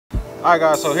Alright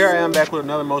guys, so here I am back with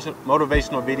another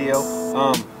motivational video.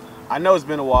 I know it's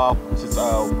been a while since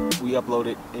we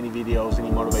uploaded any videos, any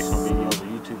motivational videos or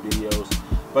YouTube videos,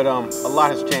 but a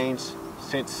lot has changed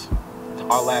since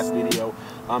our last video.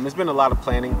 It's been a lot of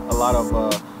planning, a lot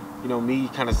of me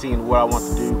kind of seeing what I want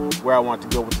to do, where I want to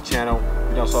go with the channel.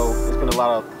 So it's been a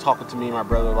lot of talking to me and my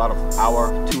brother, a lot of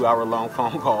 2-hour long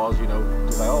phone calls.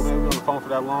 Just like, oh man, we're on the phone for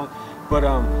that long. But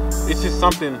it's just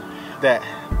something that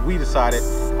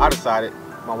I decided,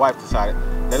 my wife decided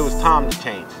that it was time to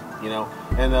change,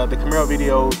 and the Camaro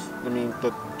videos, I mean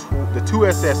the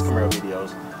 2SS Camaro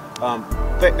videos,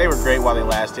 they were great while they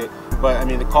lasted, but I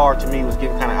mean the car to me was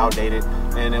getting kind of outdated,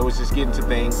 and it was just getting to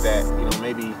things that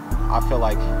maybe I feel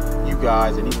like you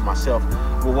guys and even myself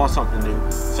will want something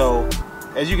new. So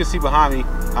as you can see behind me,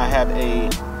 I have a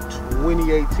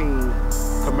 2018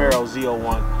 Camaro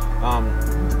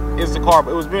ZL1. It's the car,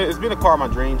 but it's been a car of my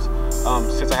dreams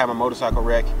since I had my motorcycle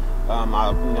wreck.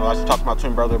 I just talked to my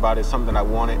twin brother about it. It's something that I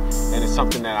wanted, and it's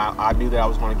something that I knew that I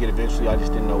was going to get eventually. I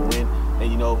just didn't know when.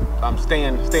 And I'm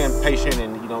staying patient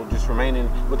and just remaining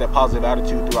with that positive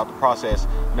attitude throughout the process.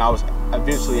 And I was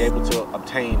eventually able to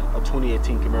obtain a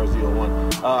 2018 Camaro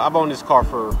ZL1. I've owned this car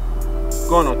for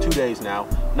going on 2 days now,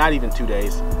 not even 2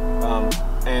 days,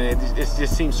 and it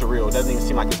just seems surreal. It doesn't even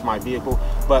seem like it's my vehicle,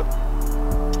 but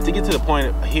to get to the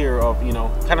point here of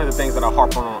kind of the things that I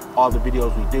harp on all the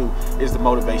videos we do is the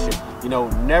motivation.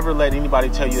 Never let anybody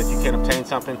tell you that you can't obtain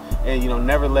something, and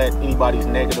never let anybody's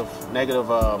negative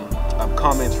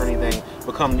comments or anything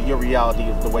become your reality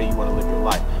of the way you want to live your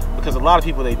life. Because a lot of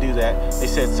people, they do that. They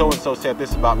said so and so said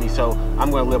this about me, so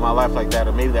I'm going to live my life like that,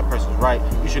 or maybe that person's right.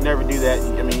 You should never do that.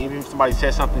 I mean, even if somebody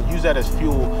says something, use that as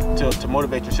fuel to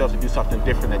motivate yourself to do something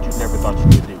different that you never thought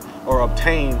you could do, or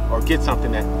obtain or get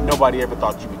something that nobody ever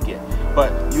thought you would get.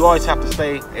 But you always have to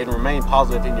stay and remain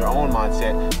positive in your own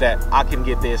mindset that I can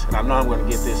get this, and I know I'm going to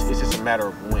get this. It's just a matter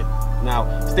of when.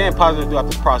 Now, staying positive throughout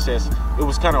this process, it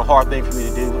was kind of a hard thing for me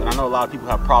to do, and I know a lot of people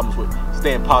have problems with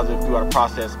staying positive throughout a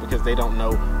process because they don't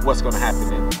know what's going to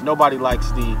happen. And nobody likes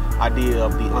the idea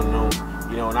of the unknown,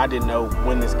 and I didn't know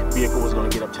when this vehicle was going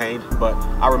to get obtained, but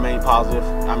I remained positive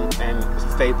and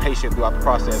stayed patient throughout the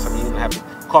process. I mean, even have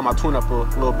to call my twin up a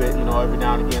little bit, every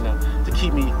now and again to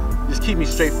keep me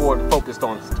straightforward and focused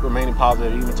on remaining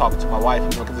positive, even talking to my wife,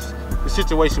 because the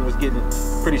situation was getting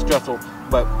pretty stressful.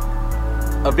 But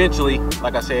eventually,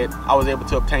 like I said, I was able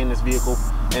to obtain this vehicle,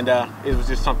 and it was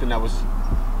just something that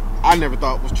I never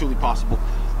thought was truly possible.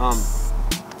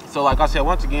 So like I said,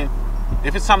 once again,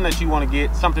 if it's something that you want to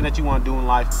get, something that you want to do in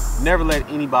life, never let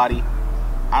anybody,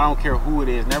 I don't care who it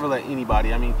is, never let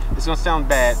anybody, I mean, it's going to sound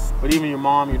bad, but even your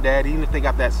mom, your dad, even if they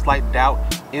got that slight doubt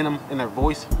in them, in their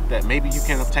voice, that maybe you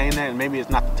can't obtain that and maybe it's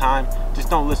not the time, just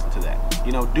don't listen to that.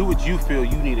 Do what you feel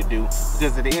you need to do,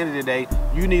 because at the end of the day,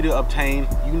 you need to obtain,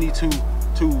 you need to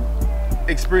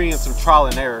experience some trial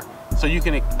and error so you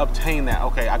can obtain that.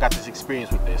 Okay, I got this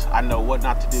experience with this. I know what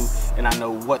not to do and I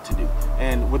know what to do.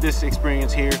 And with this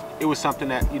experience here, it was something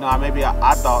that maybe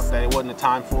I thought that it wasn't the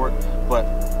time for it, but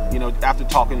after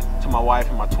talking to my wife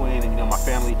and my twin and my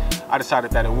family, I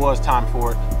decided that it was time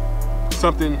for it.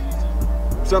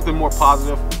 Something more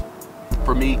positive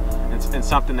for me, and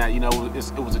something that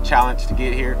it was a challenge to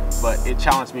get here, but it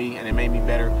challenged me and it made me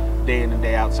better day in and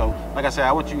day out. So like I said,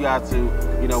 I want you guys to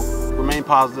remain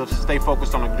positive, stay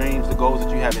focused on the dreams, the goals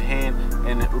that you have at hand,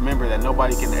 and remember that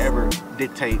nobody can ever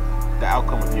dictate the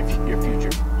outcome of your future.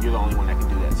 You're the only one that can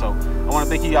do that. So I want to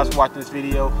thank you guys for watching this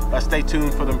video. Stay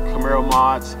tuned for the Camaro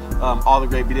mods, all the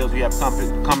great videos we have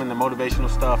coming, the motivational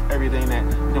stuff, everything that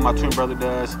my twin brother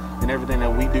does, and everything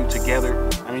that we do together.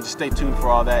 I mean, just stay tuned for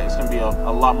all that. It's going to be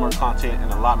a lot more content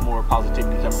and a lot more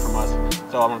positivity coming from us.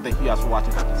 So I want to thank you guys for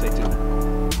watching. Stay tuned.